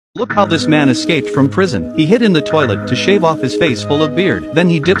Look how this man escaped from prison. He hid in the toilet to shave off his face full of beard. Then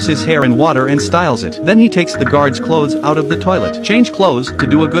he dips his hair in water and styles it. Then he takes the guard's clothes out of the toilet. Change clothes to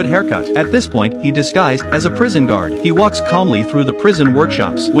do a good haircut. At this point, he disguised as a prison guard. He walks calmly through the prison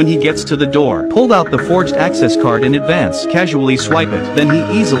workshops. When he gets to the door, pulled out the forged access card in advance, casually swipe it. Then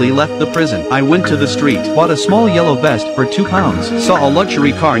he easily left the prison. I went to the street, bought a small yellow vest for £2, saw a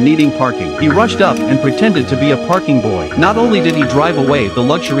luxury car needing parking. He rushed up and pretended to be a parking boy. Not only did he drive away the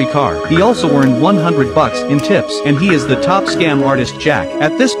luxury car, he also earned $100 in tips, and he is the top scam artist Jack.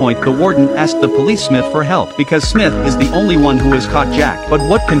 At this point, the warden asked the police Smith for help because Smith is the only one who has caught Jack. But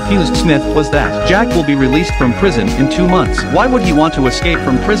what confused Smith was that Jack will be released from prison in 2 months. Why would he want to escape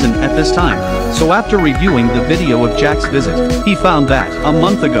from prison at this time? So after reviewing the video of Jack's visit, he found that a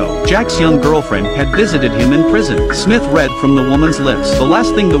month ago, Jack's young girlfriend had visited him in prison. Smith read from the woman's lips. The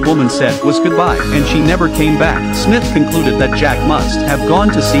last thing the woman said was goodbye, and she never came back. Smith concluded that Jack must have gone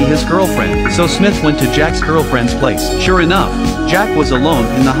to see his girlfriend, so Smith went to Jack's girlfriend's place. Sure enough, Jack was alone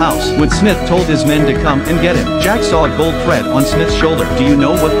in the house when Smith told his men to come and get him. Jack saw a gold thread on Smith's shoulder. Do you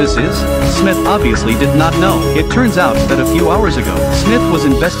know what this is? Smith obviously did not know. It turns out that a few hours ago, Smith was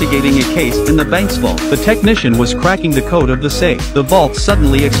investigating a case in the bank's vault. The technician was cracking the code of the safe. The vault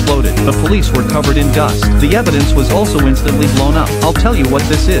suddenly exploded. The police were covered in dust. The evidence was also instantly blown up. I'll tell you what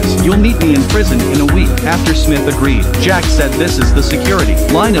this is. You'll meet me in prison in a week. After Smith agreed, Jack said this is the security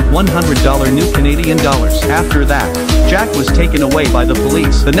line of $100 new Canadian dollars. After that, Jack was taken away by the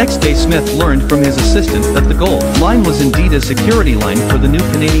police. The next day Smith learned from his assistant that the gold line was indeed a security line for the new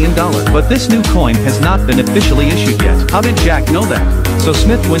Canadian dollar. But this new coin has not been officially issued yet. How did Jack know that? So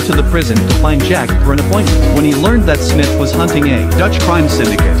Smith went to the prison to find Jack for an appointment. When he learned that Smith was hunting a Dutch crime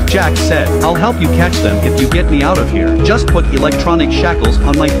syndicate, Jack said, "I'll help you catch them if you get me out of here. Just put electronic shackles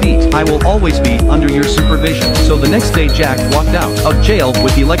on my feet. I will always be under your supervision." So the next day Jack walked out of jail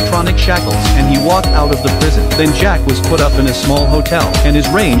with electronic shackles, and he walked out of the prison. Then Jack was put up in a small hotel, and his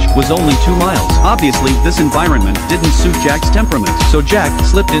range was only 2 miles. Obviously, this environment didn't suit Jack's temperament, so Jack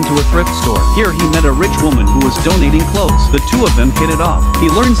slipped into a thrift store. Here he met a rich woman who was donating clothes. The two of them hit it off. He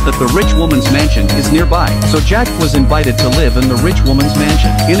learns that the rich woman's mansion is nearby, so Jack was invited to live in the rich woman's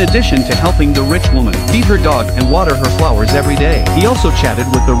mansion. In addition to helping the rich woman feed her dog and water her flowers every day, he also chatted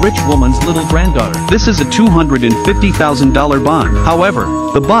with the rich woman's little granddaughter. This is a $250,000 bond. However,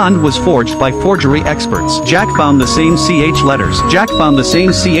 the bond was forged by forgery experts. Jack found the same CH letters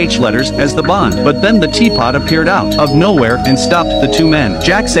as the bond, but then the teapot appeared out of nowhere and stopped the two men.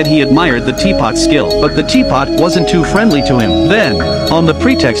 Jack said he admired the teapot's skill, but the teapot wasn't too friendly to him. Then, on the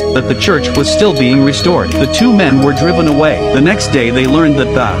pretext that the church was still being restored, the two men were driven away. The next day they learned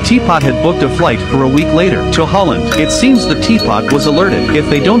that the teapot had booked a flight for a week later to Holland. It seems the teapot was alerted. If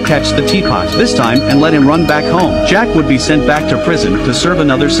they don't catch the teapot this time and let him run back home, Jack would be sent back to prison to serve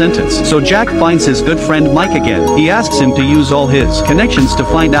another sentence. So Jack finds his good friend Mike again. He asks him to use all his connections to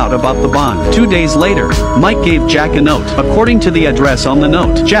find out about the bond. 2 days later, Mike gave Jack a note. According to the address on the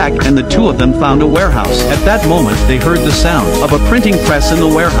note, Jack and the two of them found a warehouse. At that moment, they heard the sound of a printing press in the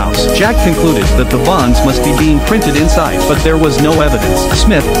warehouse. Jack concluded that the bonds must be being printed inside, but there was no evidence.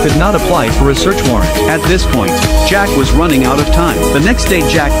 Smith could not apply for a search warrant. At this point, Jack was running out of time. The next day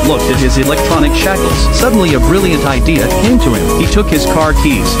Jack looked at his electronic shackles. Suddenly a brilliant idea came to him. He took his car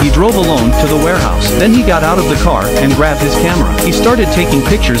keys. He drove alone to the warehouse. Then he got out of the car and grabbed his camera. He started taking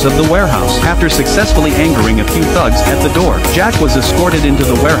pictures of the warehouse. After successfully angering a few thugs at the door, Jack was escorted into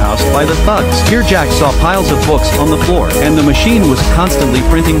the warehouse by the thugs. Here Jack saw piles of books on the floor, and the machine was constantly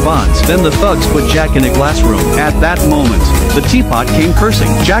printing bonds. Then the thugs put Jack in a glass room. At that moment, the teapot came cursing.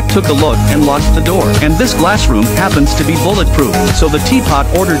 Jack took a look and locked the door. And this glass room happens to be bulletproof, so the teapot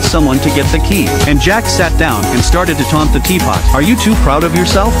ordered someone to get the key. And Jack sat down and started to taunt the teapot. "Are you too proud of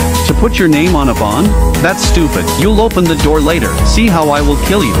yourself to put your name on a bond? That's stupid. You'll open the door later. See how I will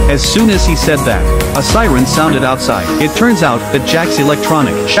kill you." As soon as he said that, a siren sounded outside. It turns out that Jack's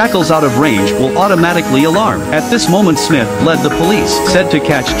electronic shackles out of range will automatically alarm. At this moment Smith led the police, said to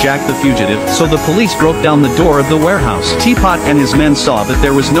catch Jack the fugitive, so the police broke down the door of the warehouse. Teapot and his men saw that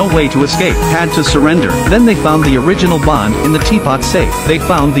there was no way to escape, had to surrender. Then they found the original bond in the teapot safe. They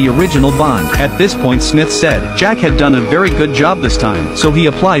found the original bond. At this point Smith said Jack had done a very good job this time, so he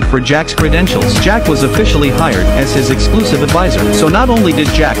applied for Jack's credentials. Jack was officially hired as his exclusive advisor, so not only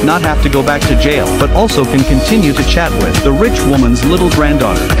did Jack not have to go back to jail, but also can continue to chat with the rich woman's little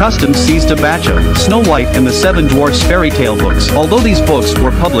granddaughter. Customs seized a batch of Snow White and the Seven Dwarfs fairy tale books. Although these books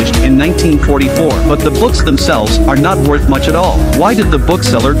were published in 1944, but the books themselves are not worth much at all. Why did the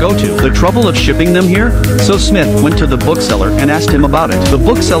bookseller go to the trouble of shipping them here? So Smith went to the bookseller and asked him about it. The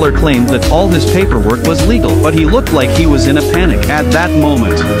bookseller claimed that all his paperwork was legal, but he looked like he was in a panic. At that that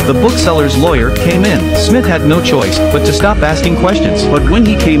moment, the bookseller's lawyer came in. Smith had no choice but to stop asking questions. But when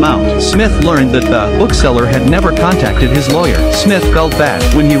he came out, Smith learned that the bookseller had never contacted his lawyer. Smith felt bad.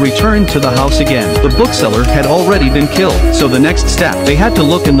 When he returned to the house again, the bookseller had already been killed. So the next step, they had to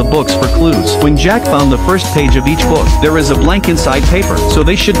look in the books for clues. When Jack found the first page of each book, there is a blank inside paper, so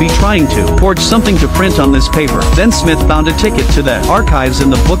they should be trying to forge something to print on this paper. Then Smith found a ticket to the archives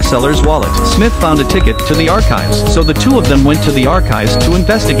in the bookseller's wallet. Smith found a ticket to the archives, so the two of them went to the archives to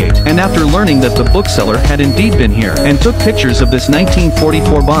investigate. And after learning that the bookseller had indeed been here and took pictures of this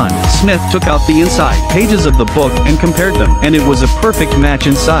 1944 bond, Smith took out the inside pages of the book and compared them, and it was a perfect match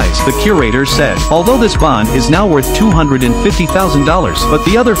in size. The curator said, although this bond is now worth $250,000, but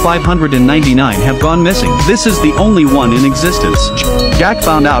the other 599 have gone missing. This is the only one in existence. Jack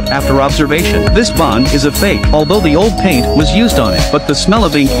found out after observation. This bond is a fake, although the old paint was used on it, but the smell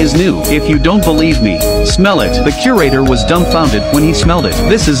of ink is new. If you don't believe me, smell it. The curator was dumbfounded when he smelled it.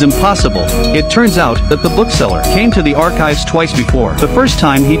 This is impossible. It turns out that the bookseller came to the archives twice before. The first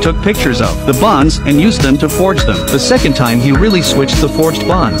time he took pictures of the bonds and used them to forge them. The second time he really switched the forged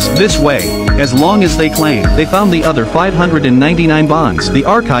bonds. This way, as long as they claim they found the other 599 bonds, the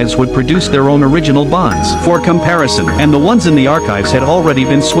archives would produce their own original bonds for comparison, and the ones in the archives had already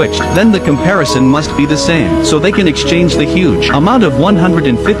been switched. Then the comparison must be the same, so they can exchange the huge amount of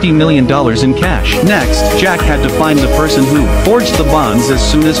 $150 million in cash. Next, Jack had to find the person who forged the bonds as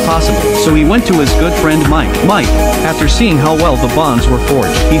soon as possible, so he went to his good friend Mike. Mike, after seeing how well the bonds were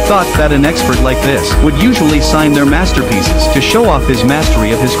forged, he thought that an expert like this would usually sign their masterpieces to show off his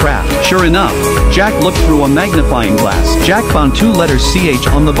mastery of his craft. Sure enough, Jack looked through a magnifying glass. Jack found two letters CH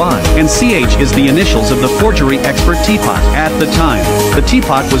on the bond, and CH is the initials of the forgery expert Teapot. At the time, the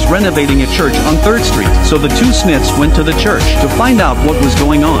Teapot was renovating a church on 3rd Street, so the two Smiths went to the church to find out what was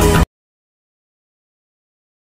going on.